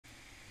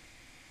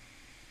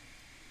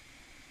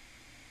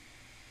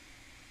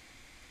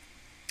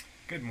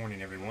Good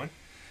morning, everyone.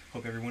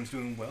 Hope everyone's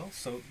doing well.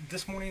 So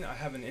this morning I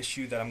have an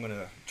issue that I'm going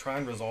to try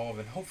and resolve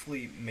and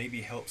hopefully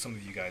maybe help some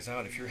of you guys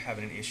out if you're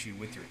having an issue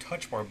with your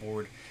touch bar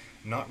board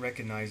not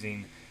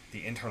recognizing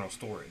the internal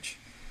storage.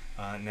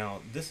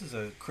 Now this is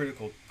a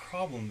critical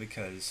problem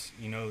because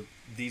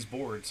these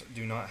boards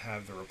do not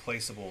have the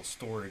replaceable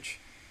storage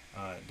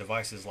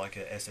devices like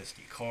a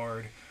SSD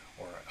card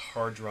or a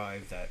hard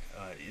drive that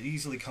it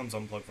easily comes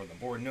unplugged from the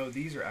board. No,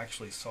 these are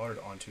actually soldered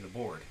onto the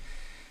board.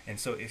 And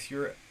so if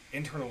your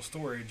internal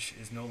storage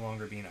is no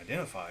longer being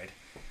identified,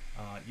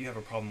 you have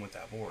a problem with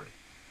that board.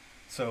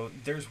 So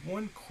there's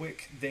one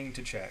quick thing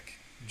to check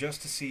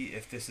just to see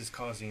if this is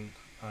causing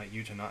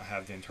you to not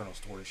have the internal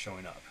storage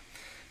showing up.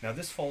 Now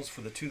this falls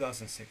for the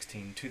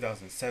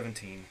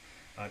 2016-2017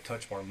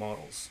 touch bar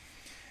models.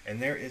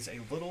 And there is a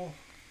little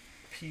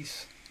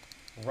piece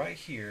right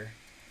here.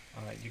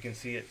 You can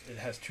see it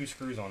has two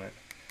screws on it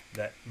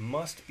that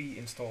must be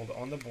installed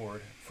on the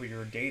board for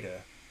your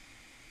data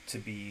to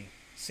be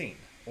seen,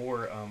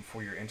 or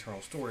for your internal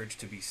storage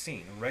to be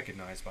seen,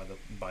 recognized by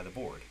the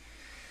board.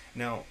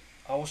 Now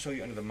I will show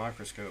you under the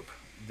microscope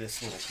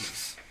this little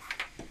piece.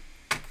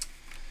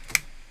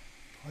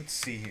 Let's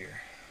see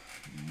here,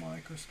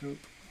 microscope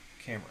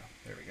camera.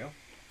 There we go.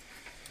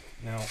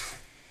 Now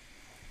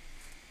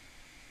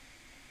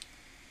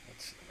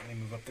let me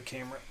move up the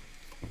camera.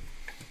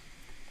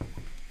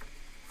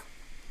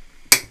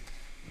 Let's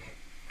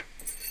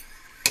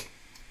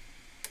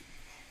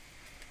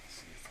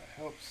see if that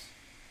helps.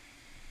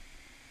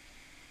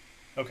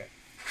 Okay,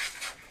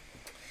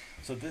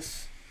 so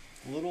this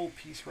little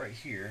piece right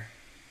here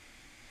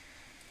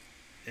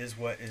is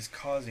what is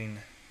causing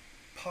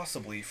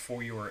possibly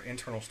for your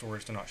internal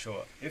storage to not show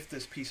up if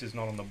this piece is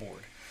not on the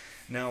board.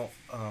 Now,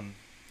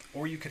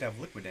 or you could have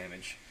liquid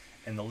damage,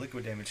 and the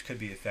liquid damage could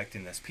be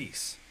affecting this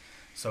piece.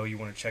 So you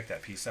want to check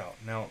that piece out.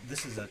 Now,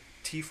 this is a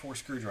T4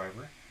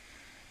 screwdriver,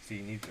 so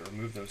you need to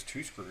remove those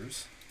two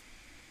screws.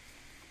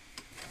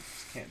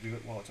 Just can't do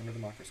it while it's under the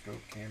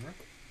microscope camera.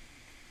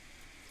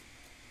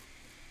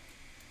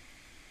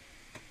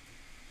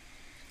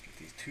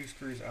 These two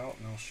screws out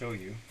and I'll show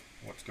you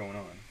what's going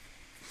on.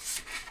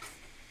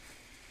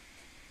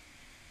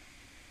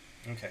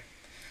 Okay,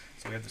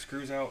 so we have the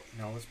screws out.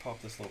 Now let's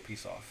pop this little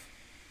piece off.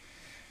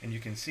 And you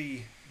can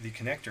see the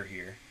connector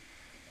here.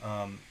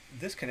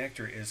 This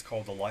connector is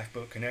called the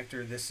lifeboat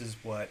connector. This is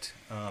what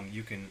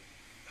you can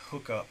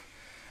hook up.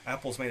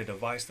 Apple's made a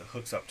device that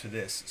hooks up to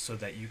this so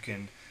that you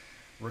can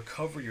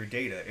recover your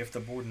data. If the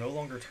board no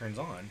longer turns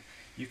on,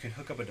 you can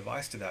hook up a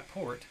device to that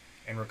port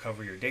and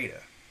recover your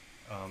data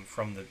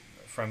from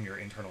your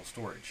internal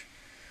storage.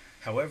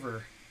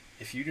 However,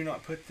 if you do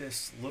not put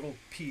this little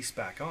piece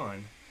back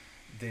on,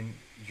 then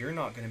you're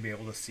not going to be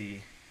able to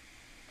see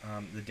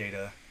the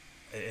data.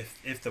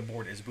 If the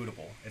board is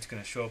bootable, it's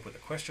going to show up with a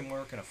question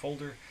mark in a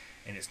folder,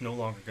 and it's no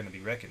longer going to be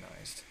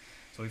recognized.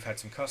 So we've had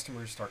some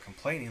customers start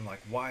complaining,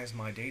 like, why is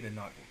my data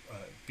not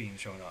being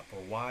shown up,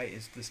 or why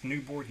is this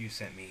new board you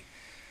sent me,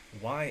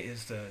 why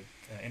is the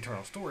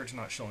internal storage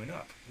not showing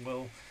up?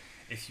 Well,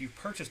 if you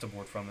purchased a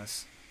board from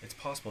us, it's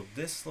possible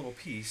this little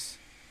piece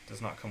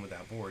does not come with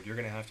that board. You're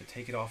going to have to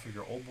take it off of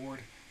your old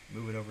board,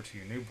 move it over to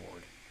your new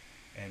board,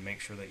 and make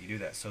sure that you do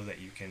that so that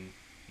you can,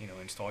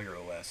 install your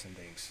OS and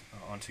things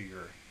onto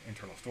your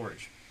internal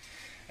storage.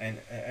 And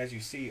as you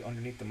see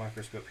underneath the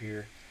microscope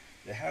here,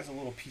 it has a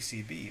little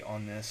PCB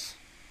on this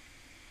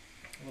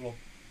little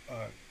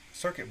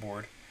circuit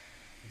board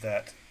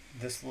that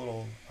this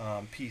little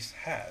piece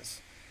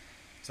has.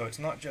 So it's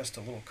not just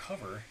a little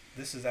cover.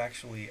 This is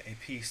actually a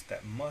piece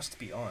that must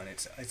be on.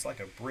 It's like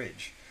a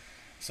bridge.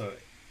 So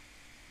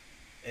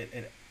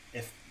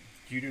if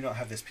you do not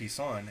have this piece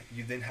on,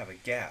 you then have a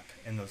gap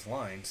in those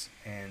lines,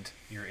 and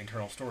your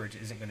internal storage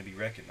isn't going to be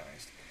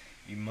recognized.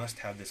 You must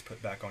have this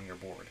put back on your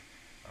board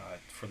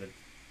for the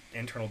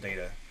internal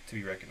data to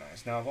be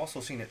recognized. Now, I've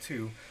also seen it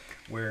too,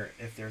 where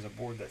if there's a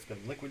board that's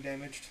been liquid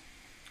damaged,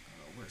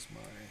 where's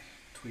my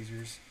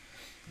tweezers?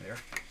 There.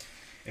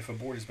 If a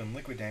board has been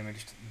liquid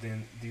damaged,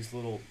 then these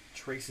little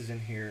traces in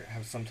here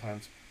have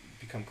sometimes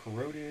become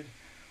corroded,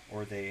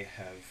 or they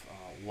have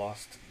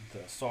lost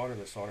the solder.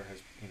 The solder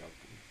has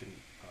been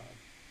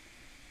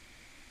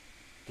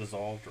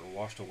dissolved or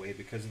washed away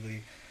because of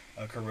the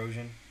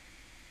corrosion.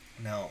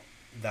 Now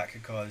that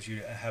could cause you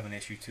to have an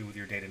issue too with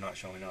your data not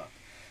showing up.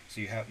 So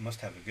you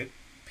must have a good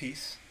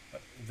piece.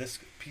 This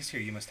piece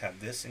here, you must have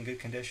this in good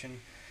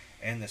condition,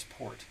 and this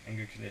port in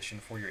good condition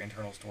for your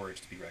internal storage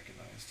to be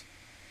recognized.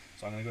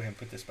 So I'm going to go ahead and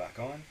put this back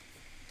on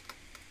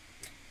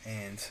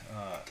and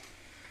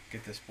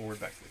get this board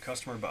back to the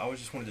customer. But I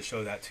just wanted to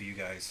show that to you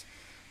guys,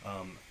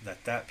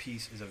 that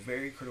piece is a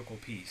very critical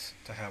piece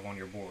to have on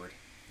your board.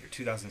 Your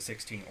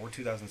 2016 or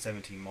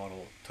 2017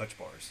 model touch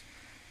bars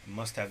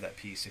must have that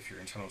piece if your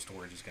internal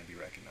storage is going to be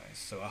recognized.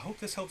 So I hope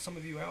this helps some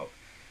of you out.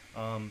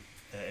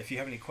 If you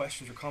have any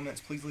questions or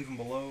comments, please leave them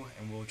below,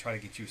 and we'll try to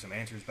get you some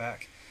answers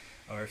back.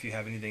 Or if you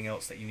have anything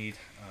else that you need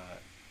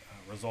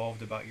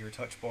resolved about your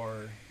touch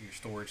bar, your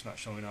storage not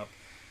showing up,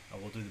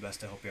 we'll do the best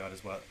to help you out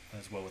as well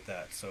with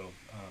that. So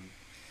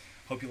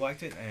Hope you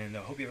liked it, and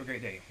hope you have a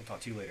great day. We'll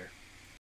talk to you later.